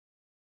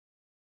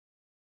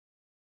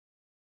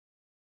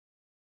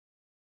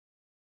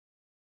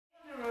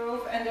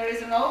and there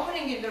is an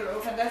opening in the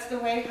roof, and that's the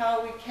way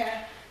how we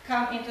can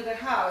come into the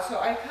house. So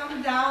I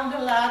come down the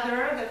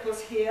ladder that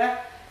was here,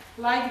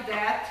 like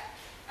that,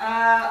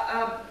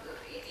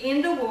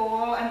 in the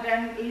wall, and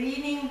then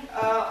leaning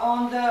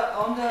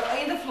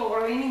in the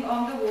floor, leaning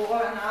on the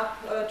wall and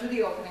up to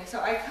the opening. So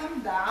I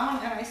come down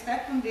and I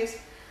step on this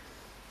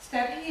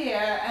step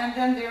here, and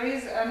then there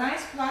is a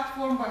nice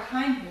platform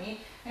behind me,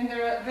 and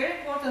there are very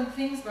important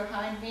things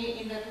behind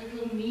me in that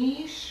little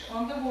niche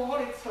on the wall.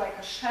 It's like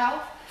a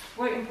shelf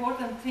where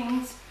important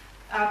things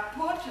are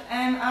put,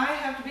 and I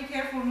have to be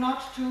careful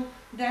not to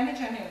damage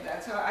any of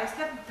that. So I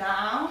step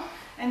down,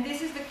 and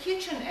this is the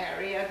kitchen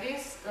area.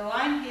 The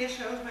line here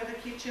shows where the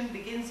kitchen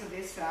begins on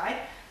this side.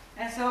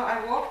 And so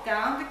I walk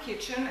down the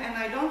kitchen, and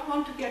I don't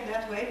want to get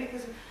that way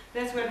because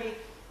that's where the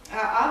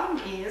oven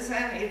is,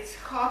 and it's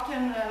hot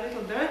and a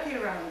little dirty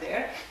around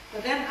there.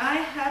 But then I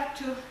have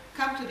to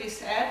come to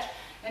this edge,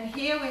 and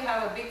here we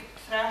have a big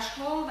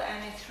threshold,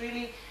 and it's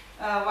really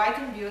white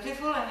and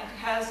beautiful, and it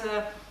has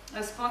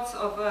spots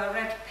of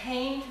red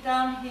paint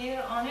down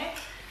here on it,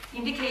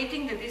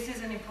 indicating that this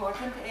is an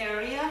important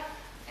area.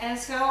 And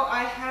so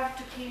I have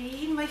to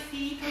clean my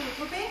feet a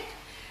little bit,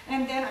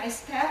 and then I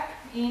step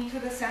into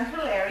the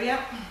central area,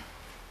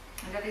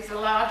 and that is a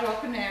large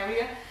open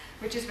area,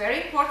 which is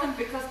very important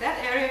because that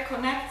area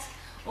connects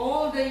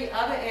all the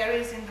other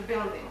areas in the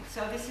building.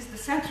 So this is the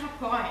central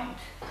point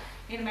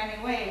in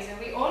many ways, and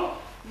we all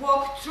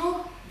walk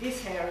through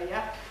this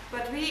area,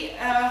 but we,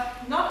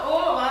 not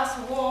all of us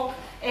walk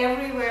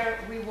everywhere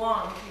we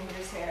want in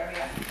this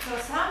area. So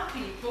some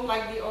people,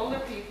 like the older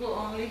people,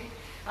 only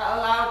are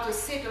allowed to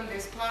sit on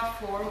this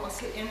platform or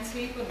sit and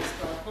sleep on this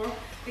platform,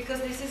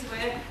 because this is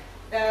where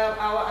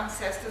our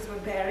ancestors were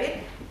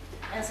buried,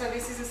 and so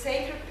this is a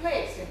sacred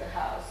place in the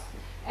house.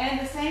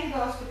 And the same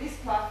goes for this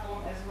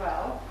platform as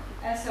well.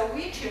 And so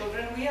we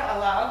children, we are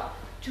allowed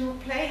to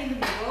play in the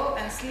middle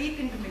and sleep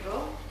in the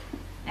middle,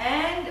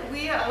 and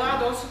we are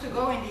allowed also to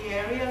go in the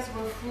areas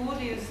where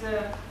food is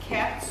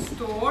kept,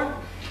 stored,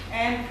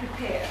 and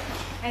prepared.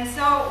 And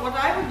so what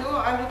I would do,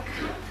 I would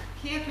come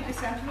here to the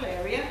central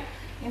area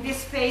in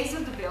this phase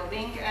of the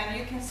building, and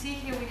you can see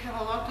here we have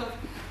a lot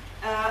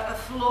of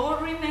floor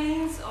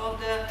remains of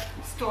the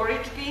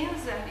storage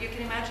bins, and you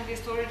can imagine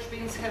these storage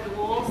bins had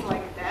walls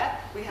like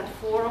that. We had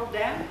 4 of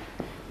them.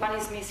 One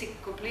is missing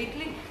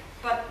completely,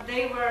 but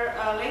they were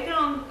later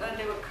on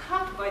they were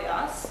cut by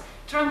us,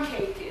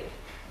 truncated,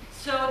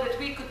 so that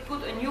we could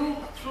put a new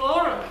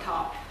floor on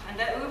top, and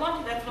that we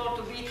wanted that floor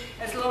to be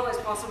as low as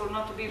possible,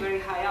 not to be very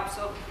high up,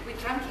 so we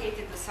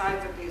truncated the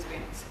sides of these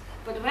bins.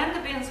 But when the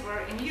bins were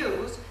in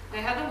use,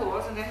 they had the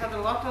walls, and they had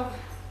a lot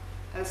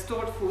of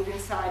stored food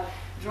inside,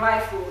 dry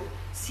food,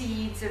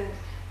 seeds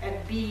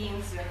and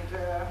beans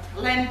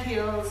and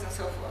lentils and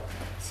so forth.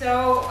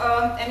 So,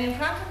 and in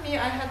front of me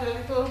I had a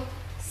little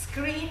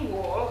screen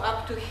wall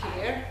up to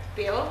here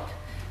built,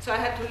 so I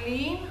had to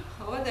lean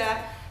over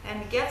there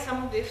and get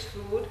some of this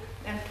food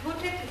and put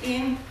it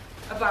in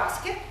a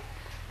basket,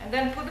 and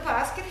then put the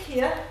basket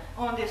here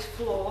on this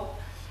floor,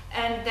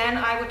 and then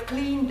I would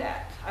clean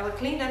that. I would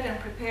clean that and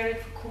prepare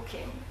it for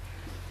cooking.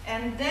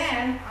 And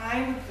then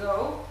I would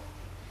go,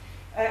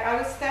 I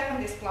would step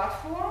on this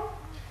platform,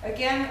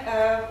 again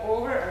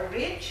over a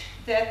ridge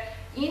that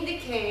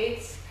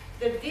indicates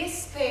that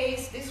this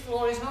space, this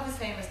floor is not the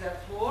same as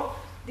that floor.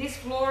 This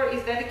floor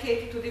is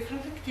dedicated to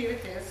different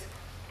activities.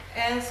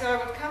 And so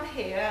I would come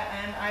here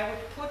and I would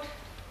put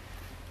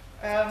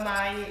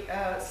my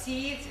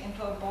seeds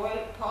into a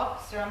boiled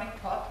pot, ceramic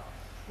pot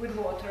with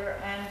water,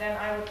 and then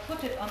I would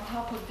put it on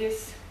top of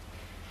this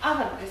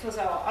oven. This was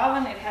our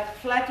oven. It had a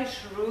flattish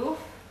roof.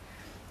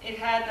 It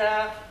had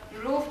a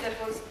roof that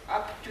was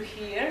up to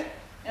here,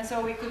 and so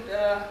we could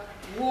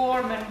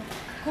warm and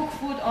cook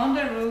food on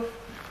the roof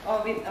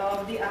of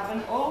the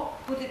oven, or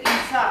put it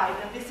inside.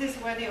 And this is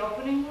where the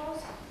opening was.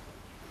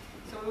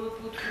 So we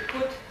would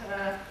put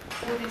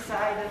food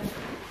inside and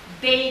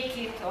bake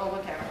it or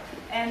whatever.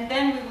 And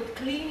then we would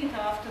clean it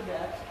after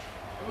that.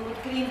 We would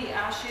clean the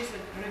ashes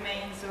and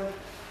remains of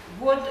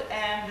wood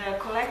and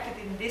collect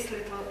it in this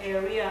little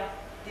area,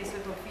 this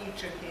little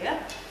feature here.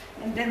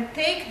 And then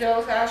take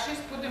those ashes,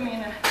 put them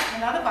in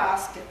another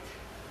basket,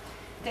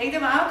 take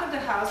them out of the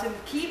house and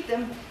keep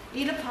them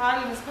in a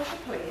pile in a special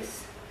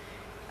place,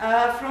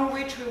 from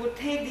which we would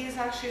take these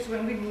ashes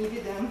when we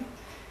needed them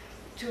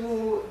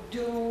to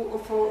do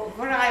for a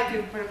variety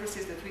of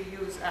purposes that we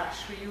use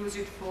ash. We use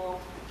it for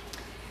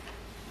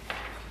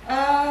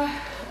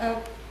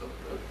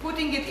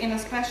putting it in a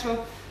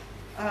special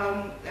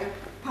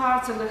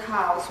parts of the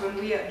house when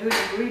we are doing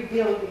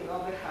rebuilding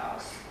of the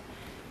house.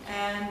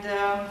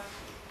 And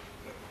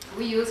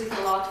we use it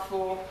a lot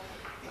for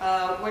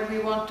when we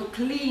want to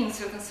clean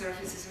certain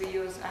surfaces, we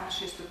use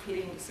ashes to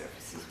clean the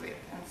surfaces with,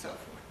 and so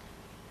forth.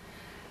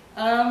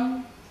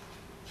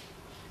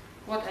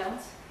 What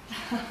else?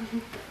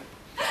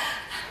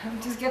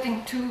 I'm just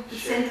getting too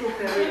central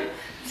period.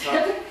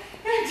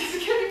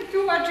 Just getting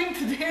too much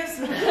into this.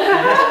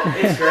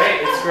 It's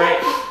great, it's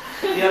great.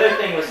 The other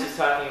thing was just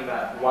talking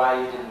about why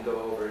you didn't go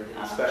over the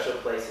in special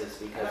places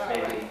because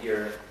maybe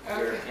your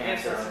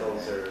aunts or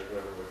uncles or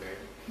whoever were buried.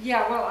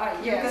 Yeah, well,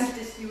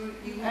 yes. You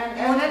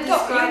want me to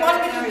talk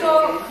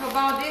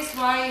about this,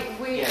 why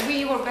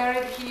we were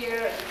buried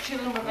here,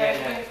 children were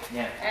buried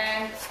here,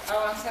 and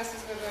our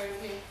ancestors were buried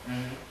here.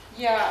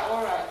 Yeah,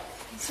 all right.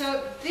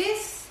 So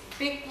this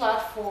big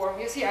platform,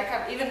 you see,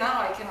 even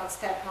now I cannot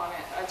step on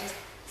it. I just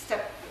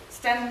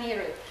stand near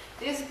it.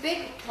 This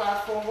big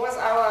platform was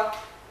our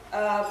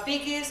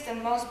biggest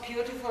and most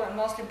beautiful and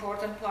most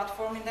important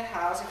platform in the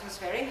house. It was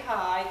very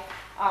high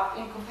up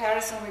in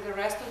comparison with the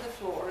rest of the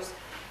floors.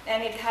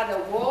 And it had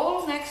a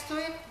wall next to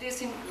it,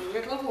 this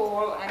little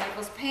wall, and it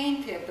was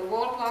painted. The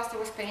wall plaster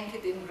was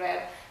painted in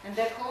red, and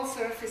that whole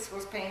surface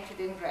was painted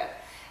in red.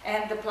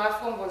 And the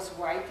platform was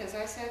white, as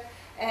I said.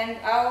 And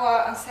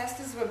our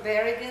ancestors were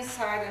buried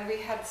inside, and we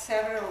had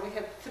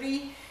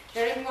 3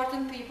 very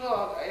important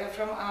people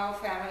from our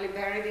family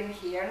buried in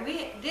here. And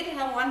we did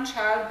have one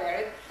child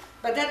buried,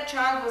 but that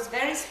child was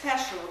very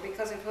special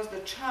because it was the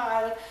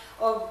child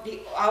of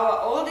our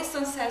oldest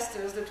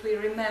ancestors that we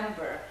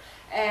remember.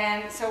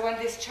 And so when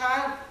this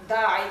child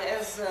died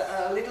as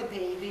a little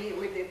baby,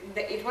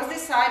 it was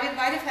decided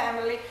by the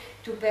family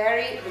to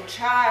bury the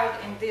child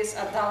in this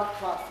adult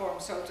platform,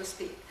 so to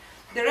speak.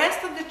 The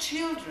rest of the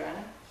children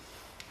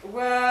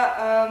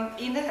were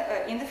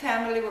in the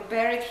family were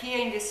buried here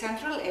in the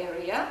central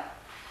area,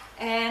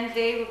 and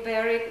they were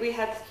buried. We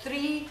had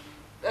 3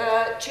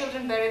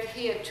 children buried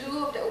here,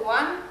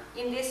 one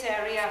in this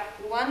area,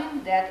 one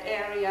in that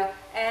area,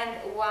 and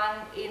one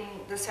in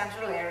the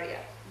central area.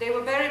 They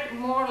were buried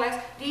more or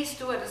less, these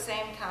 2 at the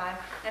same time,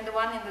 and the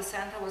one in the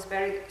center was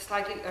buried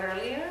slightly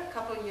earlier, a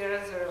couple of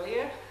years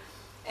earlier.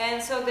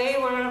 And so they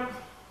were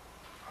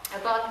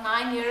about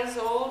 9 years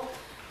old,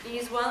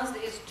 these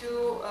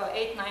 2,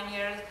 8, 9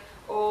 years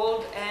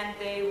old, and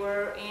they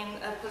were in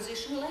a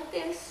position like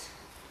this.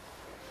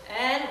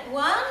 And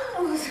one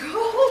was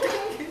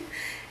holding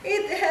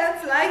its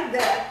hands like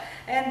that,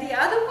 and the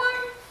other one,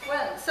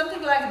 well,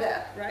 something like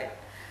that, right?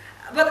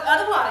 But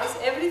otherwise,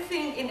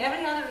 everything, in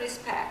every other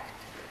respect,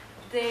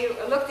 they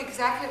looked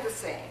exactly the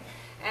same.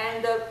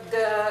 And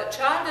the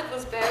child that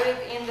was buried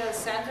in the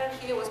center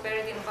here was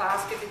buried in a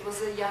basket. It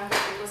was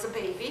a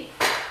baby,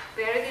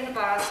 buried in a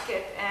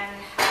basket, and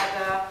had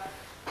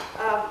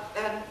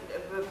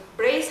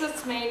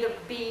bracelets made of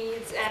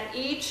beads, and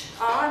each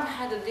arm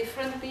had a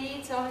different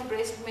beads, only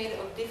bracelet made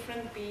of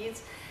different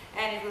beads,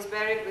 and it was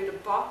buried with a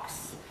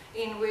box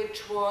in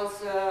which was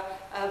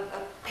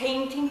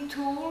painting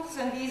tools,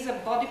 and these are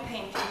body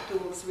painting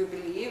tools, we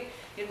believe.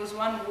 It was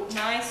one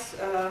nice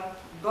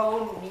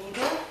bone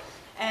needle,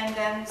 and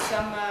then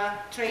some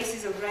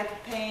traces of red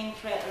paint,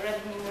 red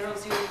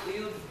minerals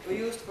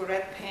used for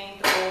red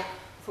paint or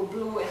for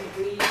blue and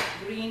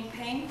green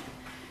paint.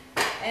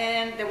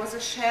 And there was a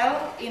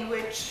shell in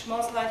which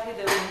most likely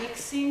they were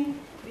mixing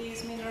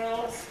these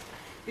minerals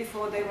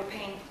before they were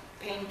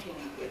painting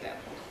with them.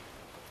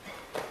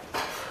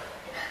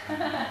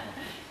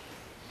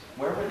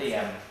 Where were the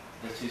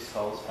 2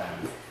 skulls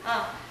found?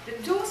 The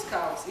 2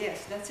 skulls,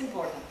 yes, that's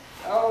important.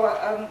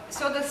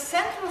 So the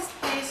central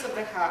space of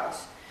the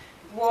house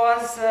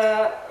was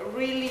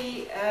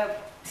really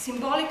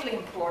symbolically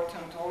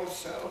important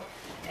also.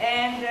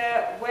 And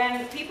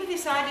when people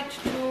decided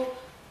to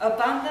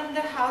abandon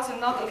the house and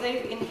not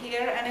live in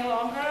here any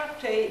longer,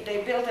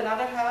 they built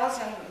another house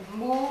and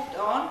moved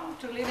on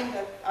to live in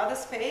that other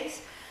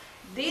space.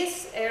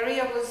 This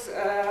area was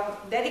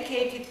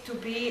dedicated to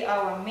be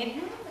our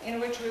midden, in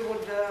which we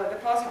would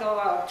deposit all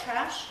our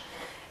trash.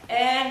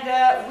 And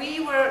we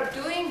were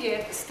doing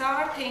it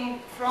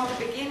starting from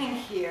the beginning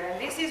here. And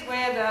this is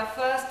where the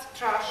first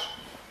trash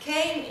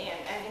came in.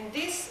 And in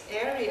this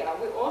area,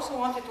 we also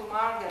wanted to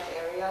mark that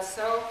area,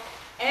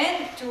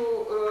 and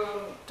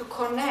to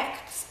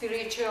connect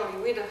spiritually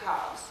with the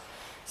house.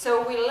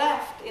 So we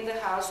left in the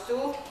house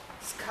 2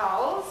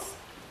 skulls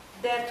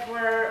that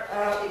were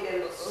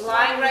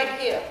lying right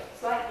here.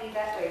 Slightly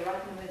that way,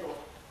 right in the middle.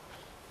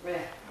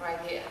 Right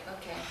here,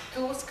 okay.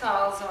 2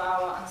 skulls of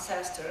our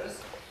ancestors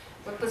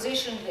were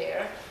positioned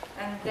there,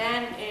 and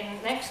then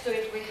next to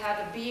it we had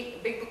a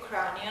big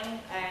cranium,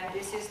 and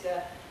this is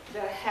the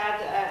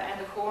head and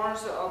the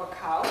horns of a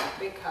cow,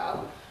 big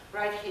cow,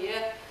 right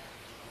here.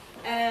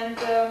 And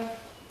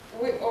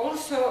we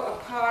also a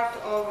part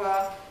of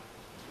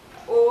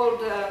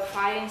old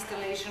fire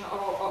installation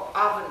or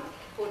oven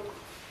put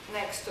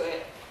next to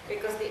it,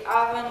 because the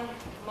oven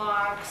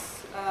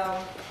marks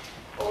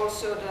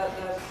also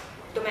the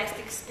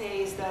domestic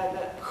space, the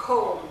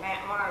home,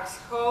 marks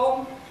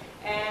home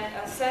and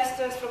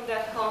ancestors from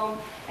that home,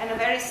 and a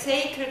very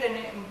sacred and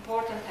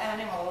important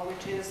animal,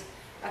 which is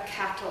a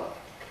cattle.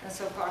 And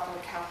so part of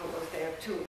the cattle was there too.